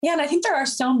Yeah. And I think there are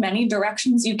so many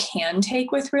directions you can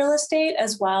take with real estate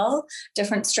as well,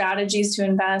 different strategies to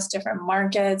invest, different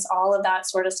markets, all of that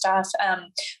sort of stuff.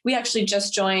 We actually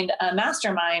just joined a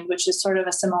mastermind, which is sort of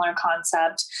a similar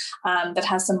concept that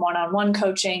has some one-on-one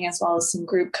coaching as well as some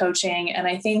group coaching. And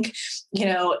I think,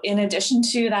 in addition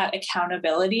to that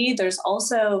accountability, there's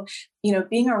also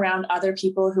being around other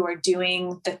people who are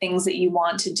doing the things that you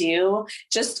want to do,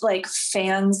 just like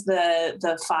fans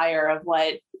the fire of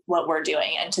what we're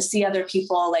doing, and to see other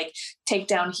people like take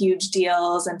down huge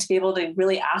deals and to be able to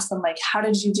really ask them, like, how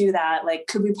did you do that? Like,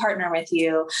 could we partner with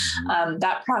you?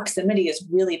 That proximity is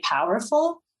really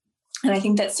powerful. And I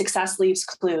think that success leaves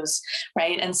clues,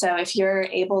 right? And so if you're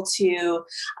able to,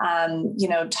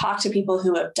 talk to people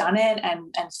who have done it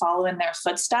and follow in their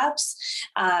footsteps,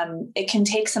 it can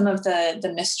take some of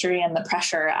the mystery and the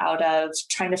pressure out of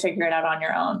trying to figure it out on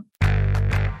your own.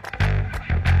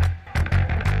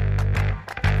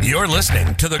 You're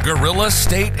listening to the Guerrilla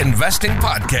State Investing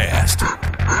Podcast.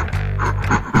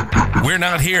 We're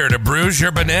not here to bruise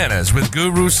your bananas with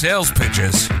guru sales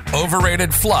pitches,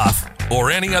 overrated fluff,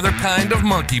 or any other kind of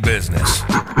monkey business.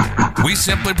 We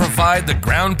simply provide the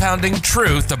ground-pounding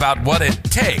truth about what it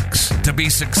takes to be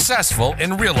successful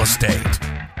in real estate.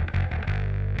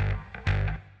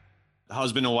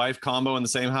 Husband and wife combo in the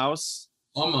same house?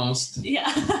 Almost.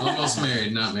 Yeah. Almost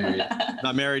married, not married.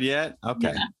 Not married yet?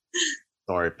 Okay. Yeah.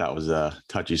 Sorry if that was a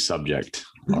touchy subject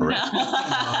already. No,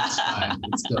 it's fine.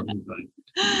 It's totally fine.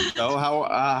 So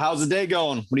how's the day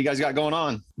going? What do you guys got going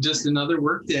on? Just another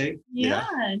work day. Yeah.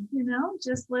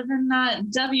 Just living that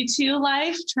W-2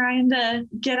 life, trying to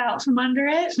get out from under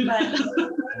it. But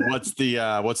what's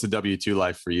the W-2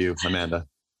 life for you, Amanda?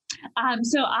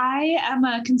 So I am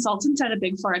a consultant at a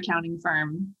Big Four accounting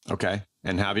firm. Okay.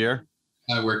 And Javier?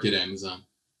 I work at Amazon.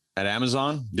 At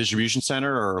Amazon? Distribution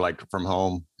center or like from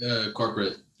home?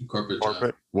 Corporate.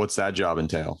 Job. What's that job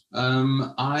entail?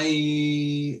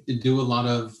 I do a lot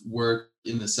of work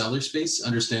in the seller space,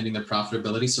 understanding the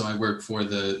profitability. So I work for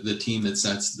the team that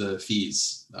sets the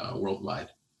fees worldwide.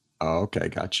 Oh, okay.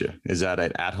 Gotcha. Is that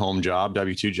an at-home job,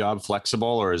 W-2 job, flexible,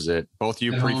 or is it both of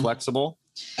you pretty flexible?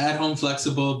 At home,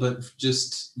 flexible, but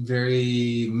just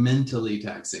very mentally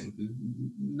taxing.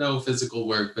 No physical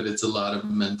work, but it's a lot of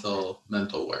mental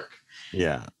work.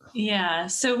 Yeah. Yeah.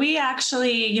 So we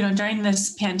actually, during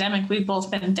this pandemic, we've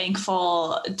both been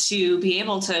thankful to be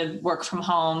able to work from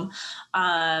home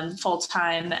full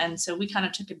time. And so we kind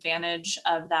of took advantage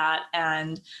of that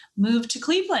and moved to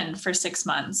Cleveland for 6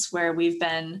 months, where we've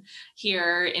been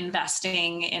here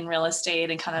investing in real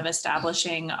estate and kind of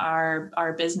establishing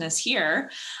our business here.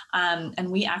 And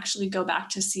we actually go back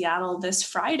to Seattle this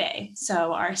Friday.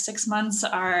 So our 6 months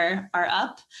are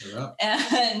up. They're up.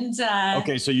 And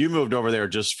okay. So you moved over there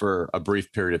just for a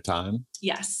brief period of time.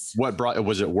 Yes.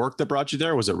 Was it work that brought you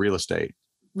there? Or was it real estate?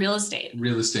 Real estate.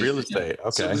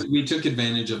 Okay. So we took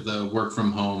advantage of the work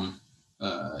from home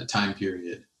time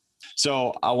period.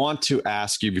 So I want to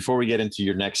ask you, before we get into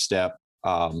your next step,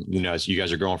 as you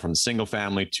guys are going from the single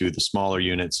family to the smaller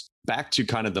units, back to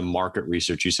kind of the market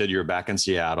research. You said you were back in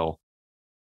Seattle.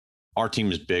 Our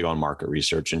team is big on market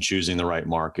research and choosing the right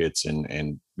markets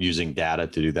and using data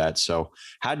to do that. So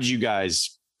how did you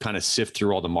guys kind of sift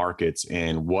through all the markets,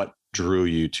 and what drew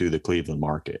you to the Cleveland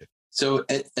market? So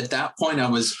at that point, I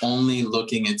was only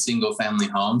looking at single family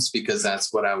homes because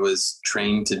that's what I was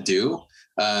trained to do.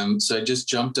 So I just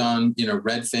jumped on,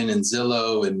 Redfin and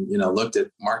Zillow and, looked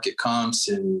at market comps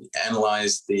and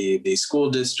analyzed the school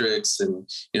districts and,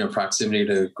 proximity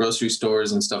to grocery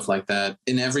stores and stuff like that.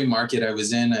 In every market I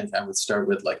was in, I would start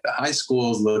with like the high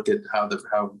schools, look at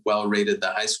how well rated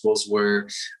the high schools were.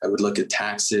 I would look at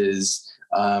taxes.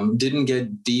 Didn't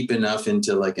get deep enough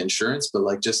into like insurance, but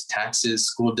like just taxes,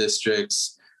 school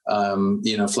districts,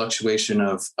 fluctuation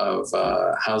of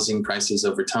housing prices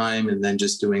over time, and then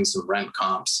just doing some rent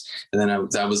comps. And then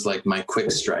that was like my quick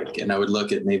strike. And I would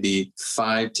look at maybe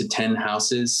 5 to 10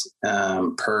 houses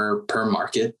per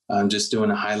market, just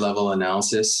doing a high level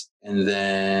analysis. And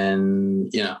then,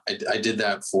 I did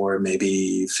that for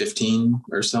maybe 15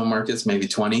 or so markets, maybe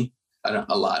 20,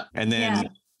 a lot. And then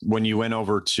when you went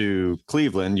over to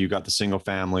Cleveland, you got the single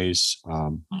families.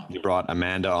 You brought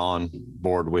Amanda on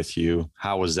board with you.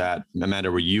 How was that?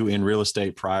 Amanda, were you in real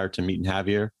estate prior to meeting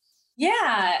Javier?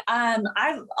 Yeah,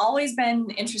 I've always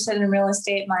been interested in real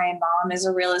estate. My mom is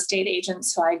a real estate agent,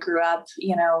 so I grew up,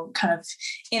 kind of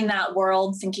in that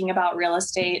world thinking about real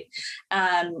estate.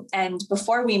 And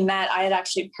before we met, I had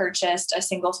actually purchased a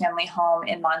single family home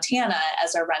in Montana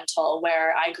as a rental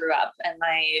where I grew up, and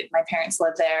my parents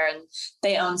live there and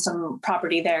they own some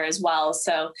property there as well.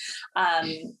 So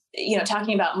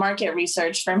talking about market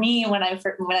research, for me, when I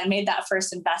made that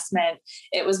first investment,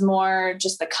 it was more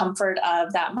just the comfort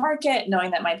of that market,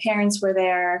 knowing that my parents were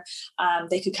there.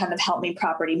 They could kind of help me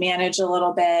property manage a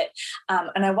little bit.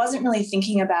 And I wasn't really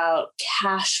thinking about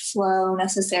cash flow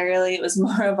necessarily. It was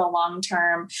more of a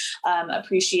long-term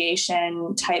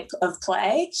appreciation type of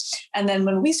play. And then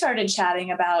when we started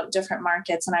chatting about different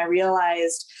markets, and I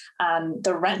realized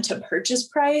the rent to purchase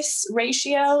price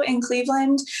ratio in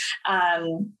Cleveland,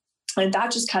 and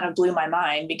that just kind of blew my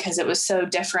mind, because it was so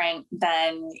different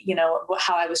than,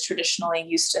 how I was traditionally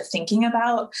used to thinking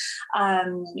about,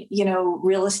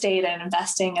 real estate and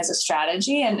investing as a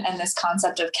strategy, and this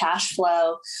concept of cash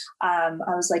flow. I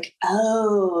was like,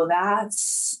 oh,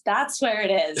 that's where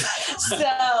it is.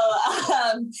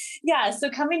 So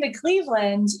coming to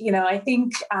Cleveland, I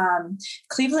think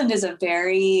Cleveland is a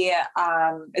very,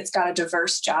 it's got a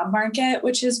diverse job market,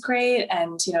 which is great.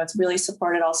 And, it's really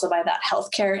supported also by that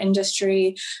healthcare industry,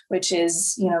 which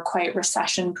is, quite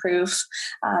recession proof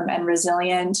and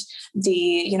resilient.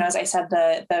 As I said,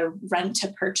 the rent to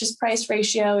purchase price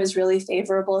ratio is really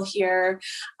favorable here.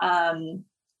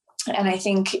 And I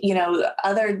think,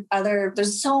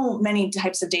 there's so many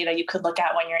types of data you could look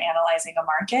at when you're analyzing a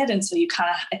market. And so you kind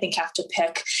of, I think, have to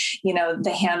pick,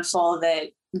 the handful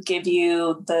that give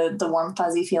you the warm,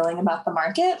 fuzzy feeling about the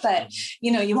market. But,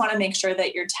 you want to make sure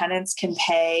that your tenants can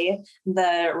pay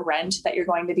the rent that you're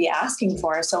going to be asking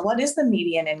for. So what is the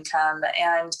median income,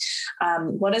 and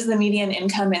what is the median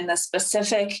income in the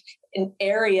specific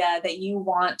area that you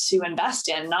want to invest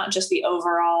in, not just the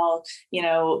overall,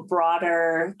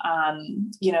 broader,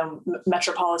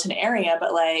 metropolitan area,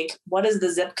 but like, what is the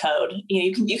zip code?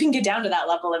 You can get down to that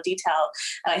level of detail.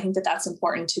 And I think that that's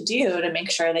important to do to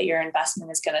make sure that your investment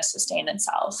is going to sustain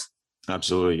itself.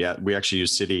 Absolutely. Yeah. We actually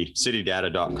use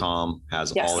citydata.com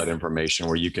has all that information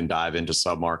where you can dive into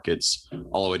submarkets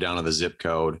all the way down to the zip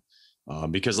code.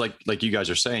 Because like you guys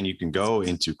are saying, you can go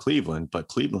into Cleveland, but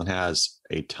Cleveland has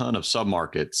a ton of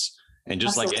submarkets, and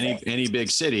just Absolutely. like any big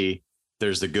city,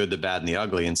 there's the good, the bad, and the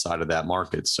ugly inside of that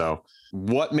market. So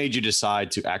what made you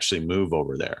decide to actually move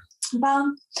over there?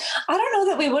 Well, I don't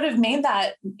know that we would have made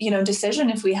that, decision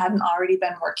if we hadn't already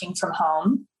been working from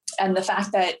home. And the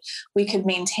fact that we could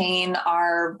maintain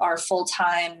our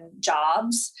full-time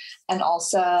jobs and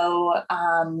also,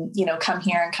 come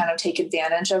here and kind of take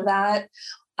advantage of that.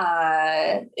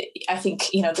 I think,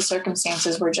 the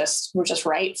circumstances were just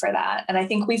right for that. And I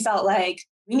think we felt like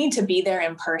we need to be there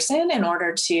in person in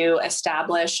order to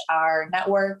establish our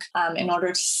network, in order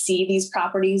to see these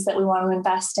properties that we want to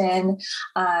invest in,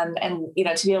 and,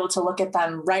 to be able to look at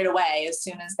them right away as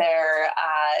soon as they're,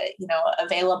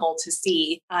 available to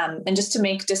see, and just to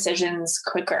make decisions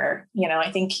quicker.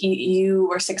 I think you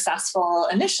were successful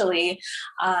initially,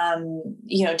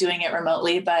 doing it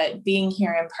remotely, but being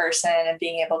here in person and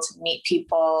being able to meet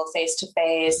people face to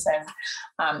face,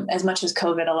 and as much as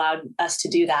COVID allowed us to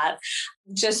do that,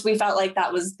 we felt like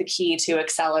that was the key to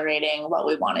accelerating what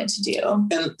we wanted to do.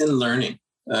 And learning.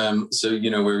 We're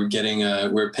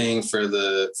paying for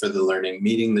the learning,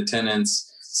 meeting the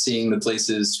tenants, seeing the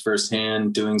places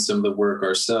firsthand, doing some of the work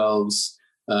ourselves.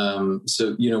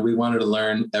 We wanted to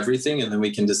learn everything, and then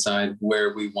we can decide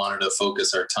where we wanted to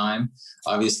focus our time.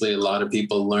 Obviously, a lot of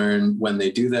people learn when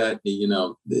they do that.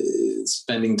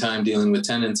 Spending time dealing with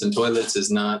tenants and toilets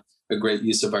is not a great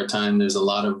use of our time. There's a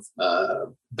lot of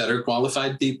better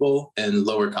qualified people and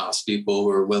lower cost people who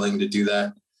are willing to do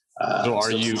that. So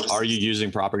are you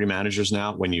using property managers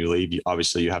now when you leave?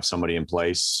 Obviously, you have somebody in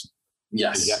place.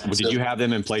 Yes. Did you have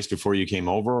them in place before you came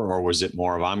over, or was it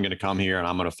more of, I'm going to come here and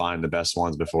I'm going to find the best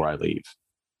ones before I leave?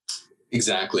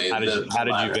 Exactly.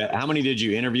 How many did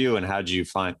you interview, and how'd you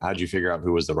figure out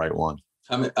who was the right one?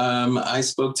 I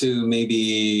spoke to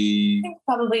maybe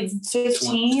probably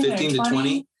 15 to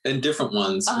 20. And different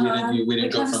ones. We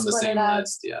didn't go from the same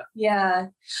list. Yeah.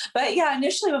 But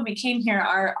initially when we came here,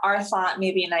 our thought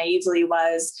maybe naively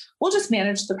was, we'll just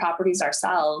manage the properties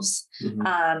ourselves.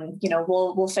 Mm-hmm.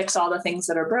 We'll fix all the things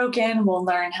that are broken. We'll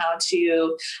learn how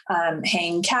to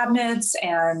hang cabinets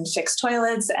and fix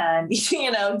toilets and,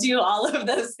 do all of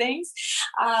those things.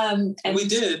 And we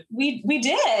did. We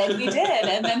did.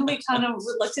 And then we kind of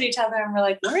looked at each other and we're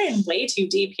like, we're in way too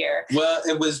deep here. Well,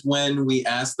 it was when we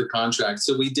asked the contract.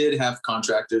 So we did have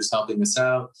contractors helping us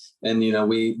out. And,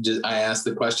 I asked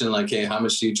the question like, hey, how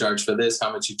much do you charge for this? How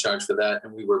much you charge for that?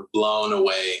 And we were blown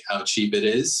away how cheap it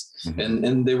is. Mm-hmm.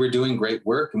 And they were doing great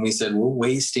work. And we said, we're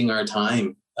wasting our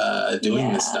time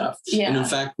doing this stuff. Yeah. And in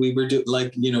fact, we were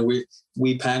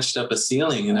we patched up a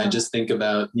ceiling. And I just think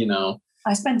about,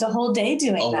 I spent a whole day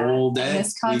doing that. Whole day. And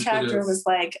this contractor was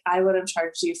like, I would have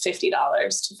charged you $50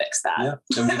 to fix that.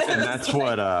 Yeah. And that's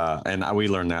what, we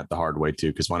learned that the hard way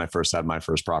too. Cause when I first had my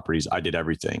first properties, I did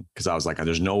everything. Cause I was like,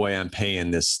 there's no way I'm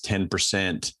paying this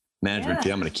 10% management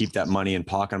fee. I'm going to keep that money in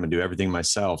pocket. I'm going to do everything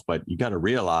myself. But you got to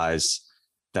realize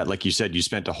that, like you said, you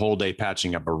spent a whole day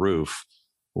patching up a roof.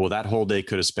 Well, that whole day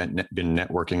could have been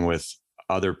networking with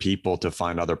other people to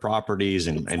find other properties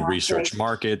and research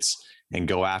markets and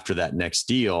go after that next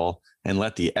deal and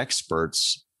let the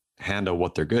experts handle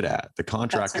what they're good at. The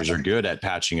contractors are good at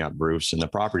patching up roofs and the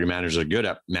property managers are good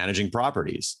at managing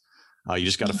properties. You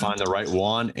just got to find the right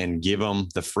one and give them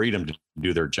the freedom to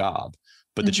do their job.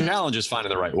 But the challenge is finding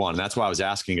the right one. And that's why I was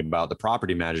asking about the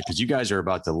property manager, because you guys are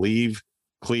about to leave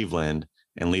Cleveland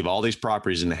and leave all these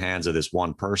properties in the hands of this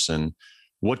one person.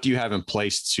 What do you have in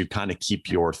place to kind of keep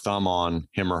your thumb on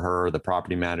him or her, the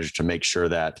property manager, to make sure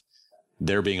that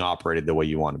they're being operated the way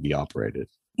you want to be operated?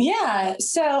 Yeah.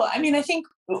 So, I mean, I think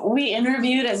we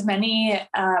interviewed as many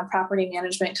property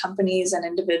management companies and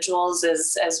individuals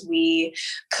as we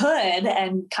could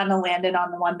and kind of landed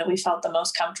on the one that we felt the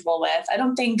most comfortable with. I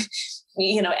don't think,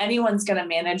 anyone's going to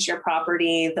manage your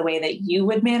property the way that you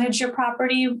would manage your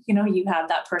property. You have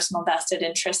that personal vested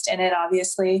interest in it,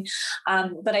 obviously.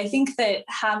 But I think that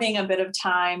having a bit of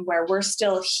time where we're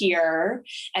still here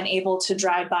and able to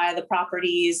drive by the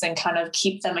properties and kind of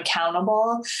keep them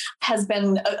accountable has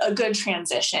been a good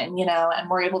transition, and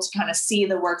we're able to kind of see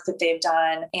the work that they've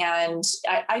done. And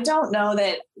I don't know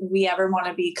that we ever want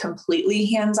to be completely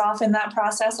hands off in that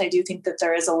process. I do think that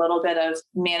there is a little bit of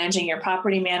managing your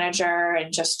property manager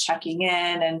and just checking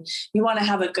in, and you want to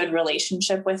have a good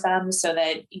relationship with them so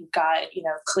that you've got,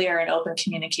 clear and open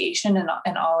communication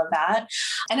and all of that.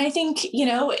 And I think,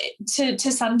 to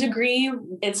some degree,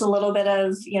 it's a little bit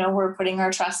of, we're putting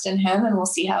our trust in him and we'll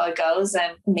see how it goes.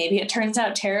 And maybe it turns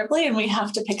out terribly and we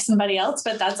have to pick somebody else,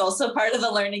 but that's also part of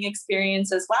the learning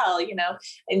experience as well.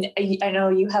 And I know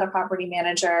you had a property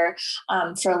manager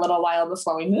for a little while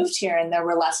before we moved here, and there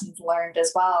were lessons learned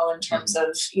as well in terms of,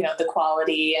 the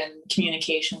quality and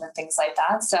communication and things like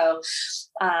that. So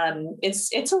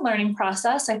it's a learning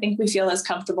process. I think we feel as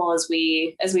comfortable as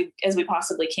we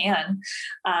possibly can.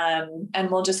 And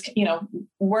we'll just,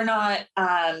 we're not,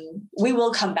 we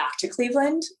will come back to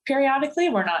Cleveland periodically.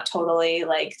 We're not totally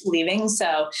like leaving.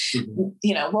 So,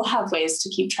 we'll have ways to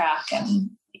keep track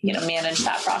and, manage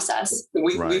that process.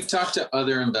 We've talked to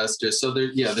other investors. So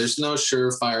there's no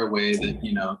surefire way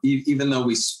that, even though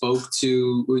we spoke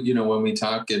to, when we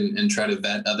talk and try to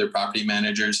vet other property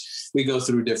managers, we go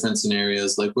through different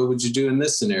scenarios. Like, what would you do in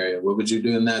this scenario? What would you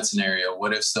do in that scenario?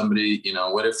 What if somebody,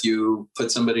 what if you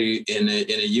put somebody in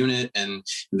a unit and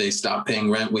they stop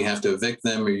paying rent? We have to evict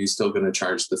them. Are you still going to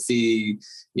charge the fee?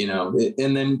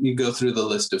 And then you go through the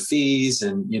list of fees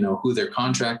and, who their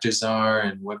contractors are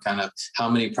and how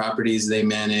many properties they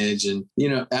manage. And,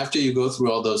 after you go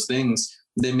through all those things,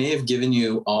 they may have given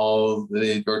you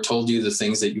or told you the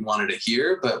things that you wanted to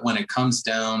hear. But when it comes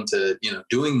down to,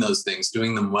 doing those things,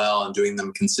 doing them well and doing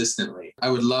them consistently, I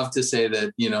would love to say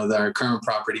that, that our current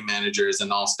property manager is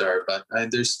an all-star, but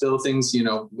there's still things,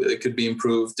 that could be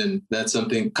improved. And that's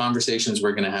conversations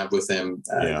we're going to have with him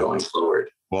going forward.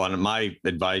 Well, and my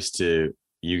advice to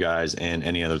you guys and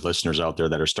any other listeners out there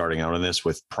that are starting out on this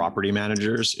with property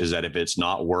managers is that if it's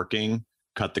not working,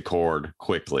 cut the cord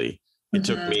quickly. It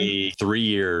took me 3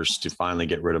 years to finally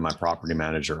get rid of my property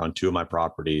manager on 2 of my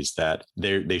properties that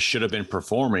they should have been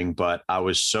performing, but I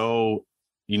was so,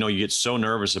 you get so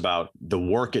nervous about the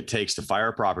work it takes to fire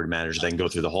a property manager, then go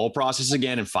through the whole process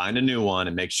again and find a new one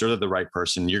and make sure they're the right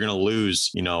person. You're going to lose,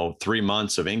 3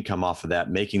 months of income off of that,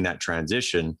 making that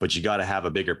transition. But you got to have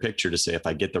a bigger picture to say, if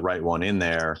I get the right one in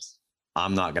there,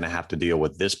 I'm not going to have to deal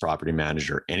with this property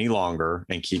manager any longer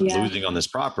and keep losing on this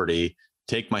property.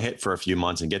 Take my hit for a few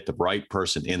months and get the right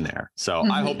person in there. So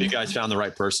I hope you guys found the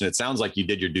right person. It sounds like you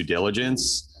did your due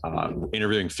diligence.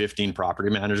 Interviewing 15 property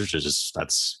managers is just,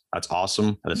 that's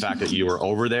awesome. And the fact that you were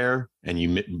over there and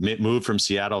you moved from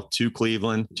Seattle to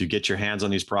Cleveland to get your hands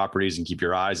on these properties and keep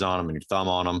your eyes on them and your thumb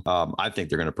on them. I think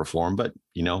they're going to perform, but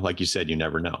like you said, you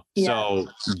never know. Yeah. So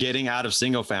getting out of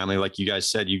single family, like you guys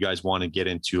said, you guys want to get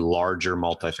into larger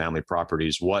multifamily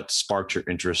properties. What sparked your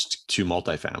interest to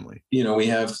multifamily? We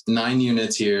have 9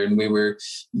 units here and we were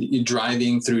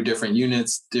driving through different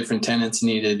units, different tenants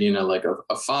needed, like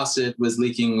a faucet was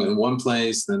leaking in one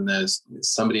place, then there's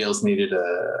somebody else needed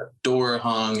a door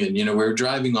hung, and we were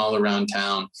driving all around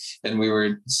town and we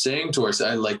were saying to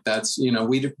ourselves, like, that's,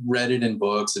 we'd read it in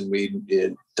books and we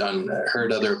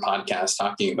heard other podcasts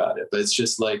talking about it, but it's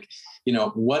just like,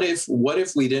 what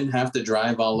if we didn't have to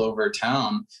drive all over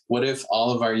town? What if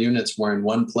all of our units were in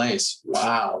one place?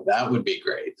 Wow, that would be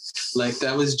great. Like,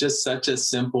 that was just such a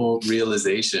simple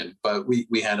realization, but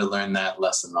we had to learn that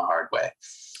lesson the hard way.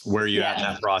 Where are you at in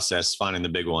that process, finding the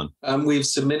big one? We've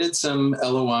submitted some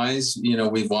LOIs.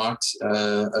 We've walked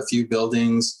a few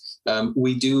buildings.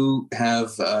 We do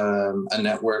have a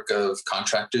network of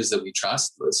contractors that we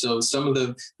trust. So some of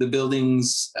the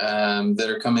buildings that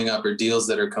are coming up, or deals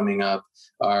that are coming up,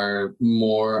 are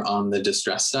more on the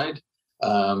distress side,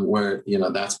 where,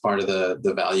 that's part of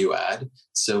the value add.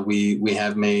 So we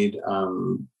have made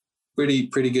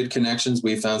pretty good connections.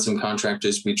 We found some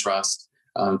contractors we trust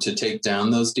to take down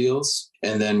those deals.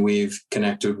 And then we've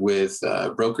connected with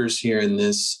brokers here in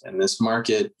this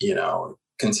market,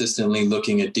 consistently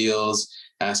looking at deals,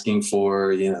 asking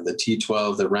for, the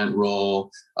T12, the rent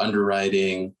roll,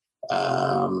 underwriting.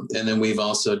 And then we've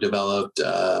also developed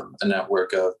a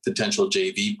network of potential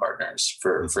JV partners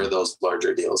for those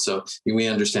larger deals. So we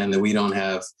understand that we don't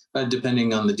have,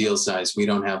 depending on the deal size, we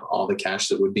don't have all the cash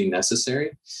that would be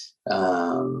necessary.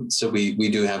 So we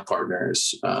do have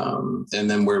partners, and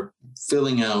then we're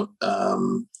filling out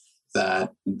all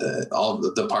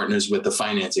the partners with the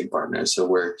financing partners. So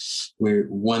we're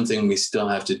one thing we still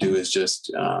have to do is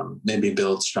just maybe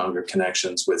build stronger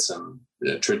connections with some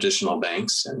traditional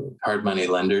banks and hard money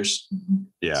lenders.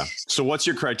 Yeah. So what's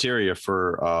your criteria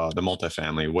for the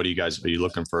multifamily? Are you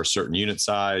looking for a certain unit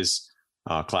size?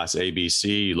 Class A, B,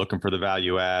 C, you looking for the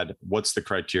value add? What's the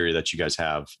criteria that you guys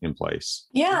have in place?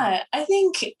 Yeah, I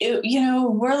think,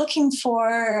 we're looking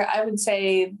for, I would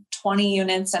say 20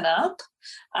 units and up.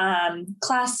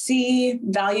 Class C,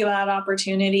 value add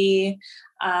opportunity.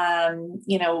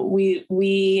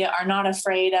 We are not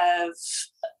afraid of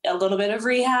a little bit of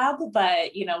rehab,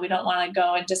 but, we don't want to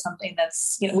go into something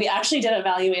that's, we actually did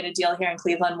evaluate a deal here in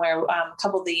Cleveland where a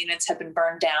couple of the units had been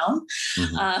burned down.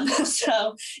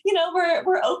 So,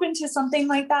 we're open to something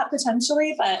like that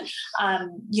potentially, but,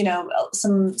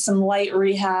 some light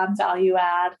rehab, value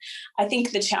add. I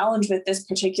think the challenge with this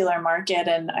particular market,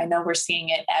 and I know we're seeing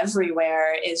it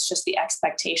everywhere, is just the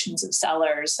expectations of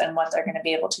sellers and what they're going to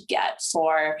be able to get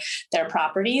for their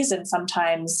properties. And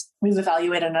sometimes we've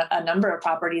evaluated a number of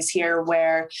properties here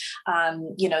where,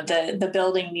 the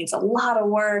building needs a lot of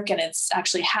work and it's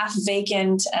actually half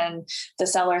vacant, and the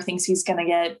seller thinks he's going to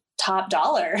get top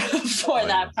dollar for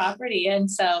that property. And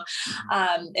so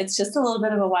it's just a little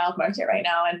bit of a wild market right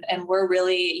now. And we're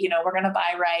really, we're going to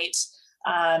buy right.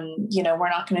 We're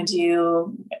not going to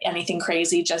do anything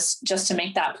crazy just to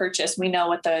make that purchase. We know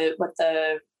what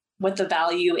the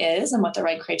value is and what the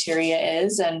right criteria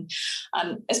is. And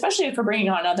especially if we're bringing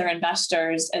on other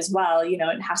investors as well,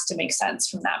 it has to make sense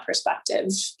from that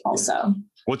perspective also.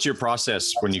 What's your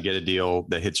process when you get a deal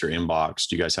that hits your inbox?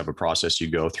 Do you guys have a process you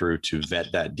go through to vet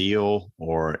that deal?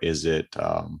 Or is it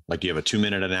like you have a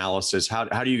 2-minute analysis? How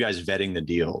do you guys vetting the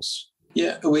deals?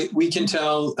 Yeah, we can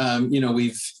tell,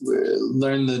 we've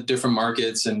learned the different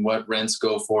markets and what rents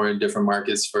go for in different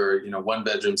markets for, 1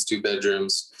 bedrooms, 2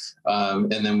 bedrooms.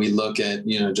 And then we look at,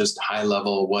 just high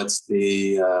level, what's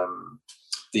the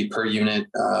per unit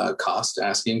cost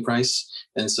asking price.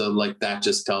 And so like that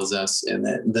just tells us, and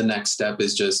the next step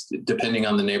is just, depending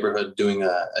on the neighborhood, doing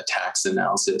a tax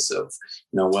analysis of,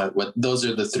 what those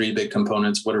are the 3 big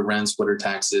components. What are rents, what are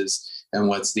taxes, and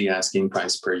what's the asking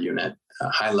price per unit,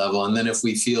 high level. And then if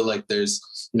we feel like there's,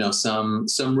 some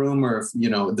room, or if,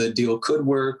 the deal could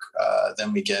work,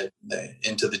 then we get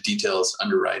into the details,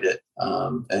 underwrite it,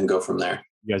 and go from there.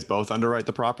 You guys both underwrite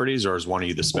the properties, or is one of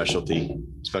you the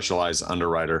specialized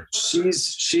underwriter?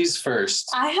 She's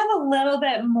first. I have a little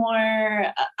bit more.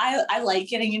 I like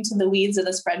getting into the weeds of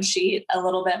the spreadsheet a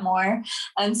little bit more.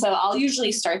 And so I'll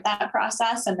usually start that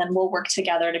process, and then we'll work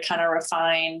together to kind of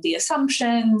refine the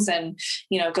assumptions and,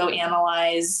 go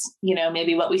analyze,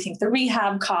 maybe what we think the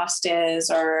rehab cost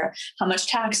is, or how much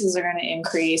taxes are going to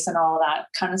increase and all of that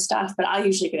kind of stuff. But I'll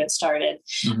usually get it started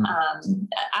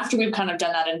after we've kind of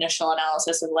done that initial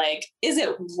analysis of like, is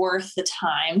it worth the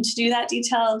time to do that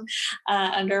detailed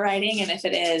underwriting? And if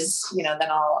it is, then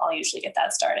I'll usually get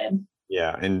that started.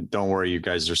 Yeah. And don't worry, you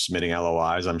guys are submitting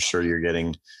LOIs. I'm sure you're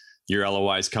getting your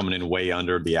LOIs coming in way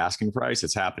under the asking price.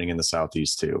 It's happening in the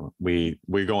Southeast too.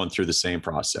 We're going through the same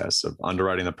process of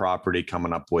underwriting the property,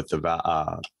 coming up with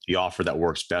the offer that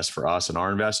works best for us and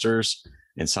our investors.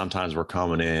 And sometimes we're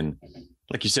coming in,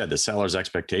 like you said, the seller's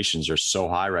expectations are so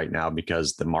high right now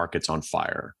because the market's on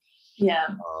fire. Yeah.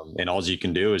 And all you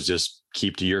can do is just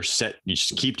keep to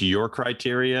your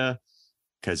criteria,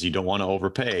 because you don't want to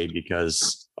overpay,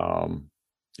 because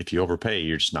if you overpay,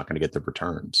 you're just not going to get the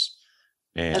returns.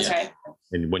 And, that's right.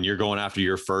 And when you're going after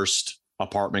your first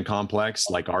apartment complex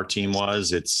like our team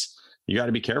was, you got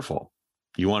to be careful.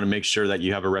 You want to make sure that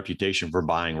you have a reputation for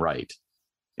buying right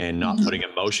and not putting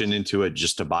emotion into it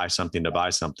just to buy something,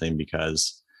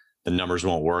 because the numbers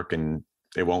won't work and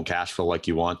it won't cash flow like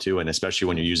you want to. And especially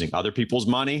when you're using other people's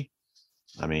money,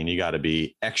 I mean, you got to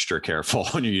be extra careful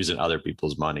when you're using other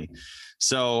people's money.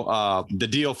 So the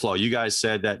deal flow, you guys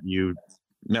said that you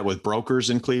met with brokers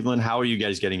in Cleveland. How are you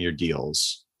guys getting your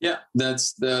deals? Yeah,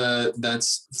 that's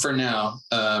for now,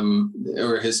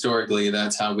 or historically,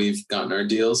 that's how we've gotten our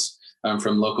deals,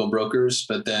 from local brokers.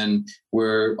 But then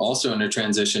we're also in a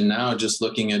transition now, just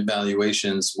looking at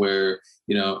valuations where,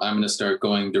 I'm going to start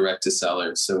going direct to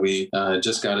sellers. So we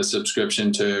just got a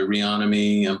subscription to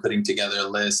Reonomy. I'm putting together a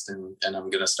list, and I'm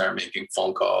going to start making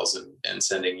phone calls and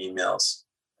sending emails.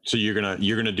 So you're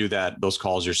gonna do those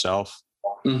calls yourself?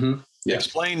 Mm-hmm. Yeah.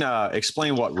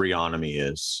 Explain what Reonomy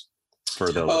is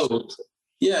for those. Oh,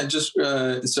 yeah. Just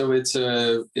so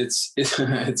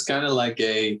it's kind of like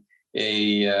a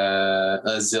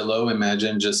Zillow.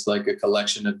 Imagine just like a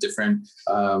collection of different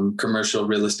commercial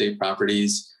real estate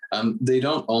properties. They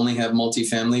don't only have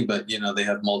multifamily, but they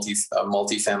have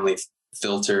multifamily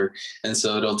filter, and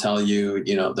so it'll tell you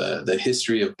the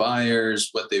history of buyers,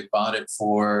 what they bought it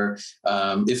for,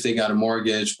 if they got a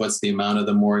mortgage, what's the amount of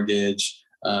the mortgage,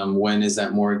 when is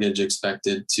that mortgage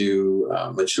expected to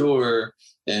mature.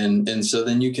 And so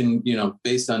then you can,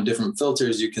 based on different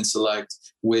filters, you can select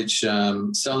which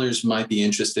sellers might be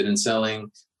interested in selling,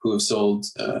 who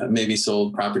have maybe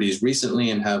sold properties recently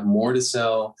and have more to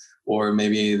sell, or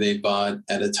maybe they bought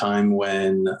at a time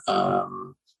when,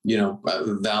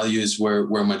 values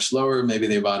were much lower. Maybe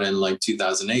they bought in like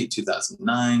 2008,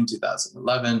 2009,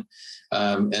 2011.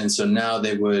 And so now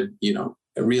they would,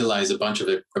 realize a bunch of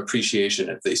appreciation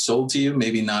if they sold to you,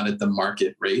 maybe not at the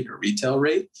market rate or retail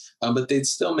rate, but they'd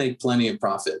still make plenty of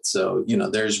profit. So,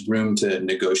 there's room to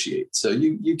negotiate. So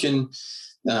you can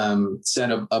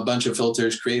set a bunch of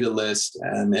filters, create a list,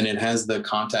 and it has the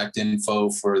contact info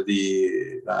for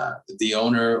the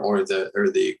owner or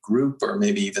the group, or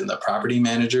maybe even the property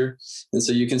manager. And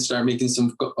so you can start making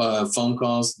some phone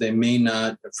calls. They may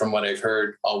not, from what I've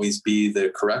heard, always be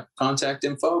the correct contact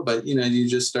info, but you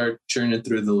just start churning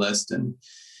through the list, and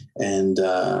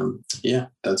yeah,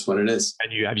 that's what it is.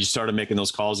 And have you started making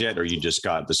those calls yet, or you just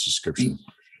got the subscription?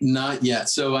 Not yet.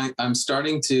 So I'm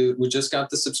starting we just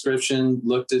got the subscription,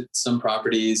 looked at some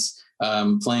properties,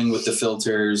 playing with the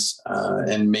filters,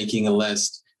 and making a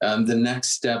list. The next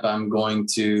step I'm going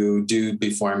to do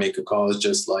before I make a call is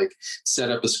just like set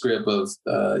up a script of,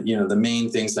 the main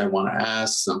things that I want to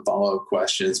ask, some follow-up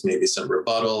questions, maybe some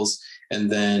rebuttals, and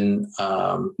then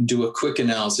do a quick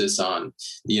analysis on,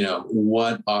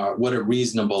 what a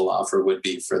reasonable offer would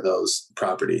be for those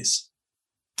properties.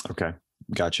 Okay.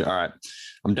 Gotcha. All right.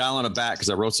 I'm dialing it back because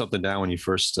I wrote something down when you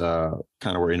first kind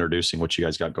of were introducing what you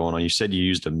guys got going on. You said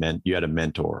you had a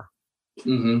mentor.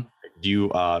 Mm-hmm. You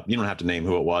don't have to name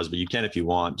who it was, but you can if you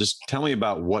want. Just tell me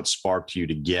about what sparked you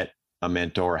to get a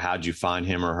mentor. How'd you find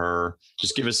him or her?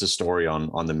 Just give us a story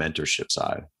on the mentorship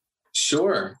side.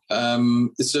 Sure. So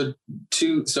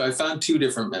I found two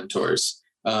different mentors.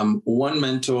 One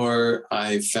mentor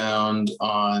I found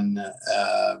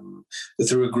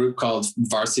through a group called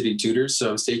Varsity Tutors. So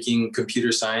I was taking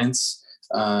computer science.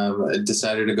 I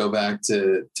decided to go back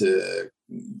to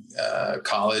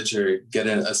college or get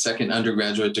a second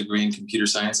undergraduate degree in computer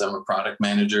science. I'm a product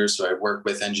manager, so I work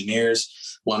with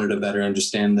engineers, wanted to better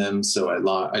understand them. So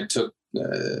I took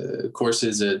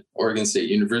courses at Oregon State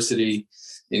University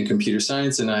in computer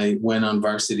science, and I went on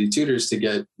Varsity Tutors to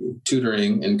get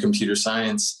tutoring in computer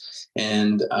science.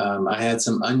 And I had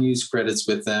some unused credits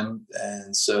with them.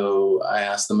 And so I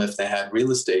asked them if they had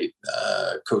real estate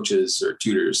coaches or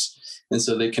tutors. And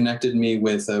so they connected me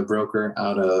with a broker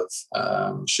out of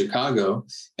Chicago,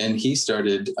 and he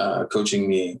started coaching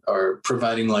me or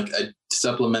providing like a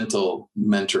supplemental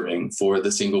mentoring for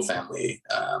the single family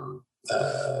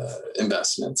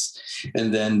investments.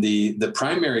 And then the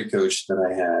primary coach that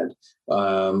I had,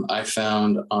 I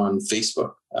found on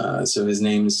Facebook. So his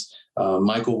name's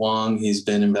Michael Wong. He's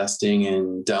been investing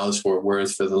in Dallas-Fort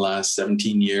Worth for the last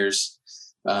 17 years.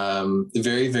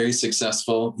 Very, very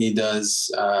successful. He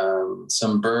does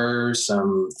some burr,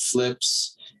 some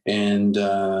flips, and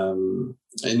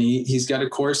he's got a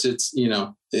course. It's,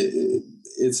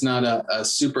 it's not a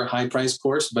super high price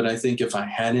course, but I think if I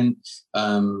hadn't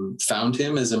found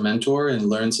him as a mentor and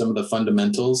learned some of the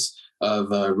fundamentals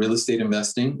of real estate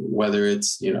investing, whether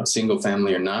it's, single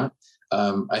family or not,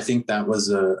 I think that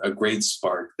was a great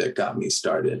spark that got me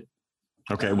started.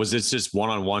 Okay. Was this just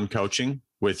one-on-one coaching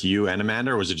with you and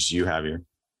Amanda, or was it just you, Javier?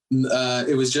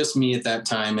 It was just me at that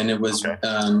time, and it was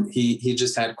he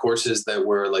just had courses that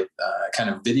were like kind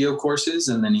of video courses,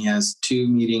 and then he has 2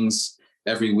 meetings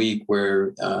every week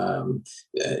where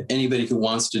anybody who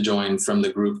wants to join from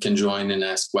the group can join and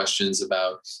ask questions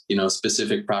about,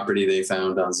 specific property they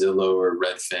found on Zillow or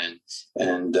Redfin,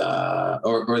 and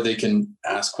or they can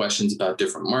ask questions about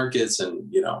different markets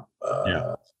and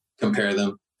compare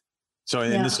them. So,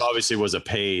 and this obviously was a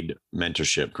paid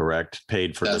mentorship, correct?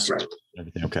 Paid for That's right.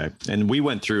 Everything. Okay. And we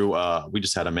went through, we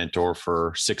just had a mentor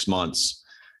for 6 months,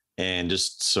 and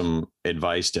just some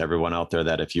advice to everyone out there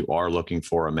that if you are looking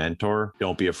for a mentor,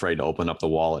 don't be afraid to open up the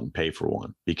wallet and pay for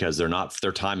one, because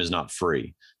their time is not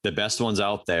free. The best ones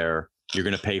out there, you're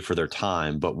going to pay for their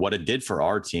time. But what it did for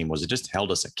our team was it just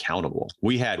held us accountable.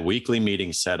 We had weekly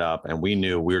meetings set up, and we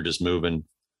knew we were just moving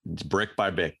brick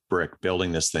by brick,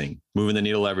 building this thing, moving the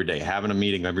needle every day, having a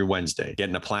meeting every Wednesday,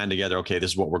 getting a plan together. Okay,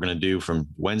 this is what we're going to do from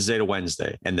Wednesday to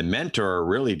Wednesday. And the mentor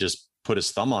really just put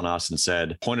his thumb on us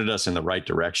and pointed us in the right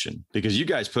direction, because you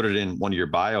guys put it in one of your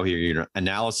bio here,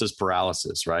 analysis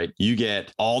paralysis, right? You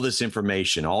get all this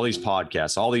information, all these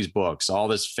podcasts, all these books, all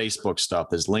this Facebook stuff,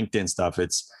 this LinkedIn stuff.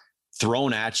 It's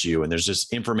thrown at you, and there's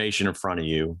just information in front of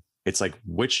you. It's like,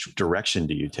 which direction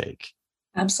do you take?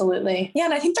 Absolutely. Yeah.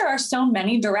 And I think there are so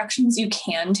many directions you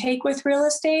can take with real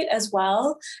estate as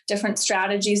well, different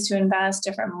strategies to invest,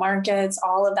 different markets,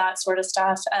 all of that sort of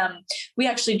stuff. We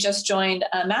actually just joined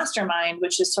a mastermind,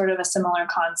 which is sort of a similar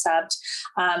concept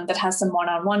that has some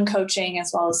one-on-one coaching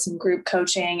as well as some group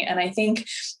coaching. And I think,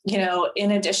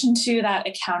 in addition to that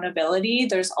accountability,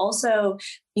 there's also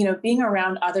being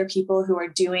around other people who are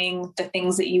doing the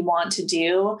things that you want to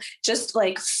do, just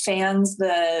like fans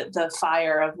the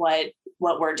fire of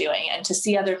what we're doing, and to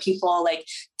see other people like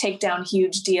take down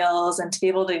huge deals, and to be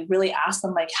able to really ask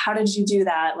them, like, how did you do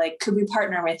that? Like, could we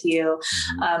partner with you?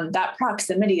 That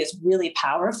proximity is really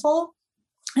powerful.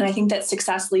 And I think that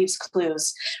success leaves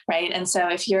clues, right? And so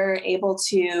if you're able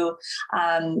to,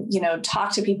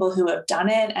 talk to people who have done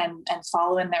it and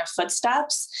follow in their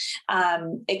footsteps,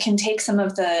 it can take some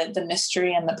of the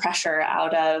mystery and the pressure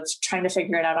out of trying to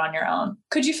figure it out on your own.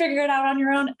 Could you figure it out on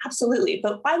your own? Absolutely.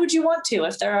 But why would you want to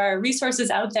if there are resources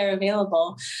out there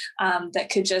available that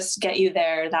could just get you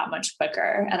there that much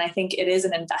quicker? And I think it is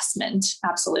an investment.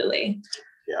 Absolutely.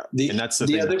 Yeah. And that's the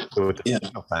thing with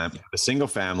the single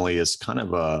family is kind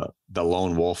of the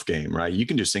lone wolf game, right? You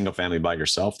can do single family by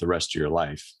yourself the rest of your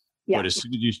life. Yeah. But as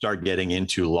soon as you start getting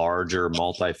into larger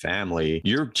multifamily,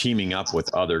 you're teaming up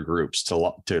with other groups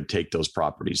to take those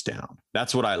properties down.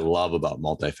 That's what I love about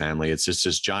multifamily. It's just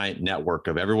this giant network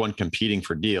of everyone competing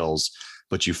for deals,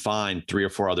 but you find 3 or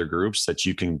 4 other groups that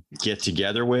you can get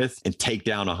together with and take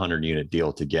down a 100-unit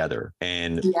deal together.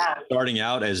 And starting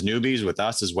out as newbies with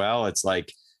us as well, it's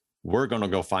like, we're going to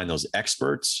go find those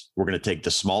experts. We're going to take the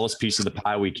smallest piece of the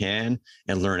pie we can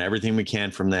and learn everything we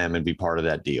can from them and be part of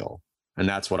that deal. And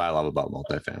that's what I love about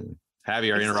multifamily.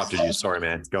 Javier, I interrupted you. Sorry,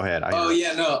 man. Go ahead.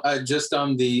 Just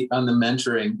on the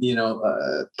mentoring,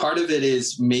 part of it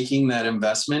is making that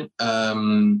investment.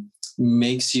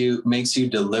 Makes you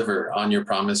deliver on your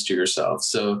promise to yourself.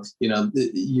 So,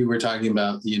 you were talking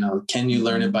about, can you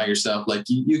learn it by yourself? Like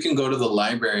you can go to the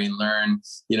library and learn,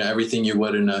 everything you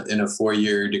would in a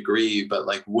 4-year degree, but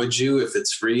like, would you, if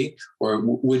it's free, or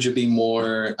would you be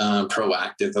more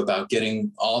proactive about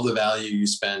getting all the value you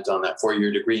spent on that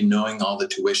 4-year degree, knowing all the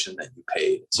tuition that you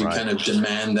paid? So you kind of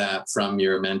demand that from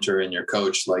your mentor and your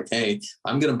coach, like, hey,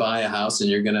 I'm going to buy a house and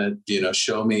you're going to,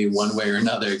 show me one way or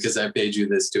another because I paid you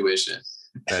this tuition.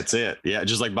 That's it. Yeah.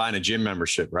 Just like buying a gym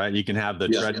membership, right? You can have the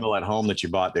treadmill at home that you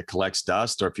bought that collects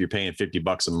dust, or if you're paying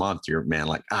 $50 a month, you're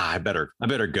like, I better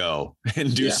go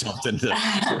and do something to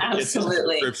get the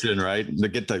subscription, right? To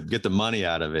get the money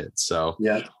out of it. So,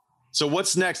 So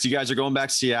what's next? You guys are going back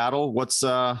to Seattle. What's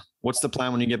the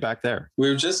plan when you get back there? We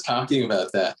were just talking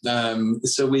about that.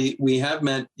 So we have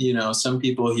met, some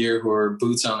people here who are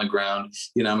boots on the ground.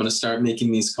 I'm going to start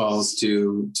making these calls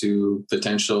to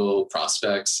potential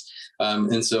prospects.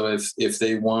 And so if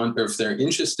they want, or if they're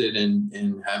interested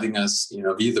in having us,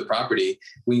 view the property,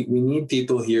 we need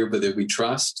people here, but that we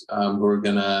trust, who are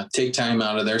going to take time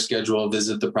out of their schedule,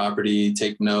 visit the property,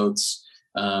 take notes,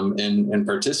 and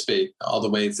participate all the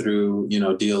way through,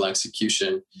 deal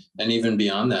execution. And even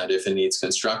beyond that, if it needs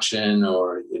construction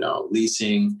or,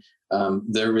 leasing,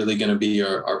 they're really going to be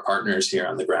our partners here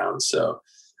on the ground. So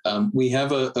we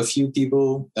have a few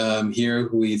people here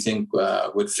who we think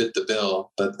would fit the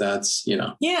bill, but that's,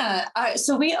 Yeah.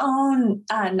 So we own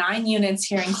 9 units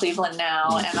here in Cleveland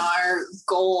now, and our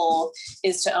goal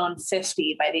is to own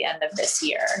 50 by the end of this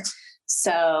year.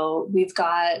 So we've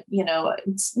got,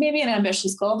 it's maybe an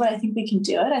ambitious goal, but I think we can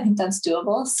do it. I think that's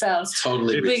doable. So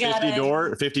totally. 50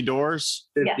 doors. 50 doors.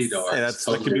 Yes. doors. Hey,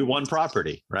 that could be one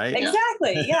property, right?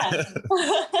 Exactly. Yeah.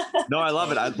 No, I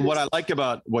love it. What I like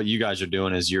about what you guys are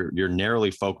doing is you're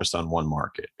narrowly focused on one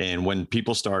market. And when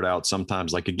people start out,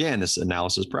 sometimes, like, again, this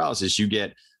analysis paralysis, you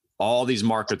get all these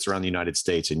markets around the United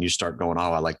States and you start going,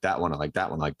 oh, I like that one. I like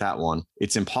that one. I like that one.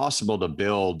 It's impossible to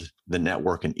build the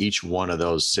network in each one of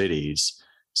those cities.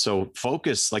 So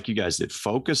focus, like you guys did,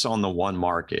 focus on the one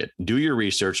market, do your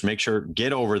research, make sure,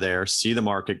 get over there, see the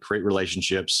market, create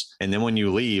relationships. And then when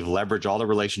you leave, leverage all the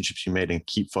relationships you made and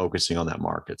keep focusing on that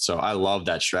market. So I love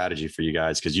that strategy for you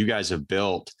guys, because you guys have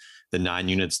built the 9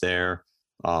 units there.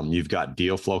 You've got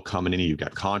deal flow coming in, you've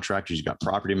got contractors, you've got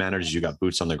property managers, you've got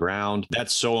boots on the ground.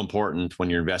 That's so important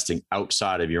when you're investing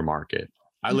outside of your market.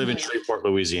 I live in Shreveport,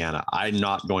 Louisiana. I'm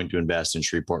not going to invest in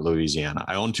Shreveport, Louisiana.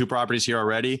 I own 2 properties here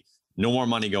already. No more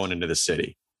money going into the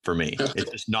city for me.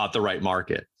 It's just not the right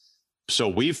market. So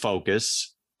we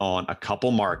focus on a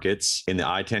couple markets in the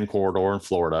I-10 corridor in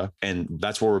Florida, and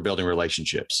that's where we're building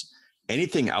relationships.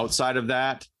 Anything outside of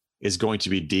that is going to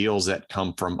be deals that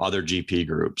come from other GP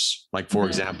groups. Like, for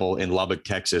example, in Lubbock,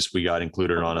 Texas, we got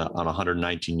included on a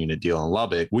 119 unit deal in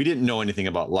Lubbock. We didn't know anything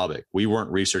about Lubbock. We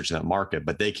weren't researching that market,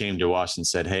 but they came to us and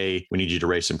said, hey, we need you to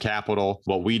raise some capital.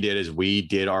 What we did is we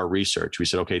did our research. We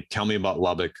said, okay, tell me about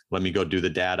Lubbock. Let me go do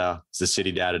the data. It's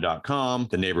thecitydata.com,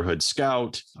 the neighborhood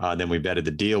scout. Then we vetted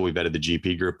the deal. We vetted the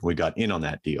GP group, and we got in on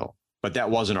that deal. But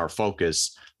that wasn't our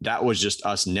focus. That was just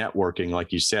us networking,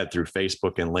 like you said, through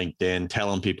Facebook and LinkedIn,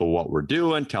 telling people what we're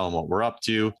doing, telling what we're up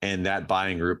to. And that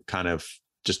buying group kind of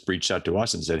just reached out to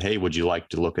us and said, hey, would you like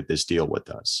to look at this deal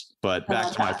with us? But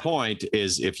back to my point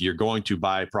is, if you're going to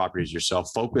buy properties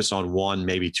yourself, focus on 1,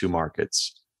 maybe 2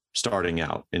 markets starting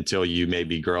out until you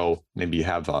maybe grow. Maybe you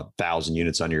have 1,000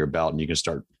 units under your belt and you can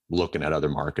start looking at other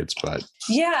markets. But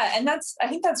yeah, and I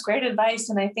think that's great advice.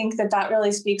 And I think that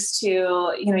really speaks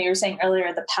to, you were saying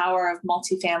earlier, the power of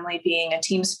multifamily being a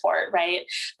team sport, right?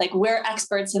 Like, we're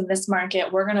experts in this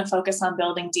market. We're going to focus on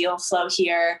building deal flow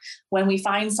here. When we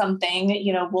find something,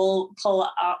 we'll pull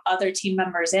other team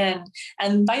members in,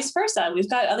 and vice versa. We've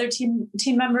got other team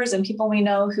members and people we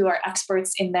know who are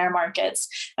experts in their markets.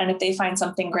 And if they find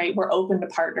something great, we're open to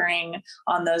partnering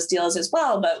on those deals as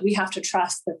well. But we have to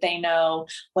trust that they know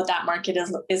what that market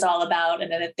is all about,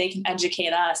 and then if they can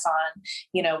educate us on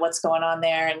what's going on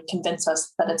there and convince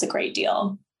us that it's a great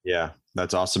deal. Yeah,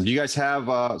 that's awesome. Do you guys have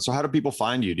so how do people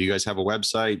find you? Do you guys have a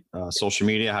website, social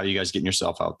media? How are you guys getting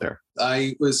yourself out there?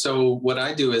 So what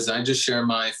I do is I just share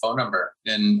my phone number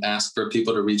and ask for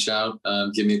people to reach out,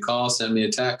 give me a call, send me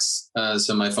a text.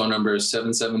 So my phone number is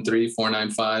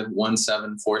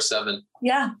 773-495-1747.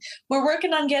 Yeah, we're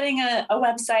working on getting a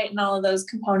website and all of those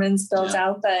components built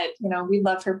out, but we'd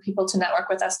love for people to network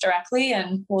with us directly,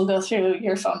 and we'll go through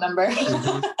your phone number.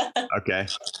 Okay.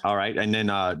 All right. And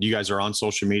then you guys are on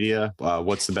social media.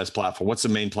 What's the best platform? What's the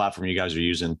main platform you guys are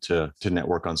using to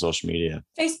network on social media?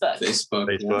 Facebook.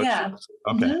 Yeah.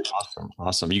 Okay.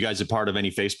 Awesome. You guys are part of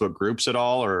any Facebook groups at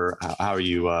all, or how are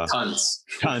you? Tons.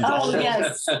 Oh,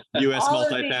 yes. U.S.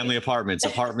 multifamily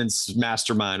apartments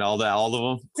mastermind, all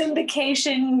of them.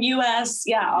 Syndication, U.S.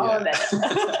 Yeah, all of it.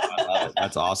 I love it.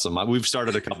 That's awesome. We've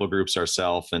started a couple of groups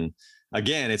ourselves, and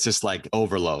again, it's just like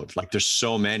overload. Like, there's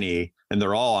so many, and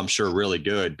they're all, I'm sure, really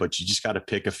good, but you just got to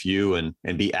pick a few and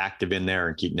be active in there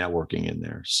and keep networking in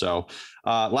there. So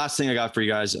last thing I got for you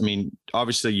guys, I mean,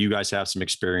 obviously you guys have some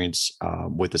experience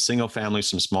with the single family,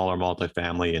 some smaller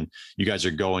multifamily, and you guys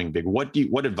are going big. What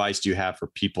advice do you have for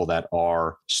people that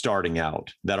are starting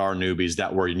out, that are newbies,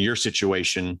 that were in your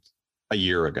situation a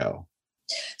year ago?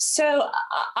 So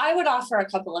I would offer a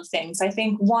couple of things. I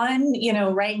think one,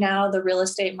 right now the real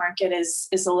estate market is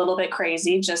a little bit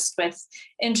crazy, just with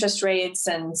interest rates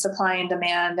and supply and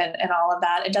demand and all of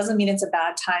that. It doesn't mean it's a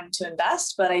bad time to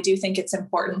invest, but I do think it's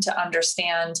important to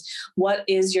understand what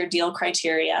is your deal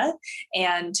criteria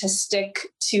and to stick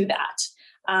to that.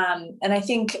 And I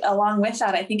think along with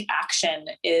that, I think action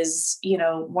is,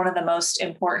 one of the most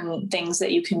important things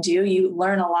that you can do. You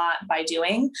learn a lot by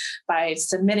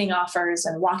submitting offers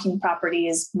and walking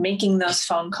properties, making those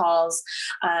phone calls.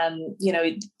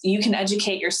 You can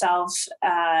educate yourself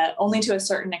only to a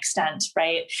certain extent,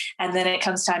 right? And then it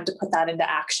comes time to put that into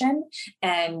action,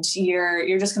 and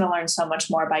you're just going to learn so much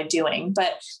more by doing.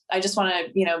 But I just want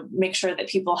to, make sure that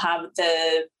people have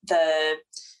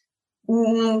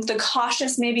the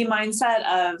cautious maybe mindset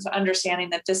of understanding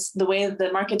that the way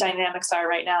the market dynamics are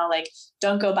right now, like,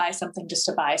 don't go buy something just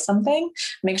to buy something.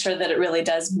 Make sure that it really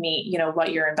does meet,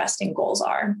 what your investing goals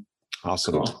are.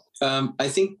 Awesome. I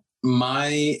think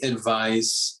my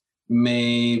advice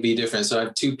may be different. So I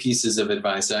have two pieces of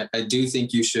advice. I do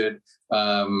think you should,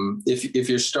 if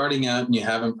you're starting out and you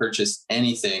haven't purchased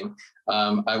anything,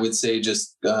 I would say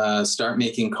just start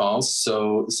making calls.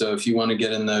 So if you want to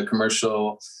get in the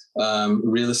commercial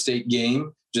real estate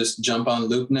game, just jump on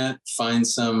LoopNet, find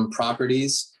some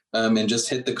properties, and just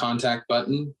hit the contact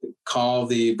button, call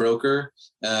the broker,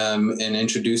 and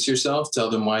introduce yourself, tell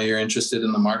them why you're interested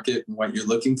in the market and what you're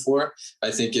looking for.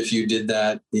 I think if you did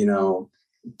that,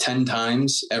 10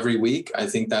 times every week, I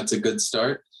think that's a good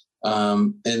start.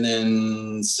 And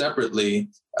then separately,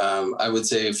 I would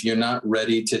say if you're not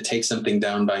ready to take something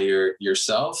down by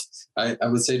yourself, I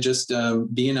would say just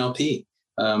be an LP.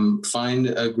 Find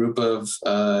a group of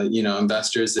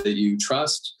investors that you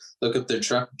trust, look up their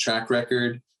track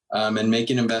record, and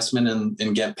make an investment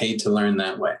and get paid to learn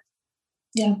that way.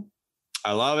 Yeah.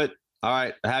 I love it. All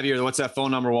right. Javier, what's that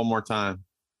phone number one more time?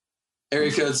 Area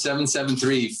code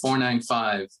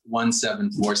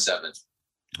 773-495-1747.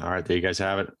 All right. There you guys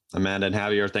have it. Amanda and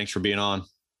Javier, thanks for being on.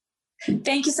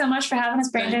 Thank you so much for having us,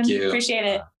 Brandon. Thank you. Appreciate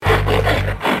it.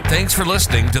 Thanks for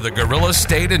listening to the Gorilla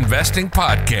State Investing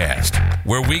Podcast,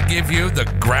 where we give you the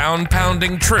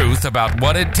ground-pounding truth about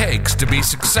what it takes to be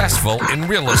successful in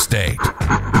real estate.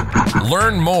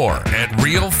 Learn more at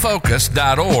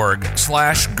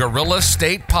realfocus.org/Gorilla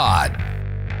State Pod.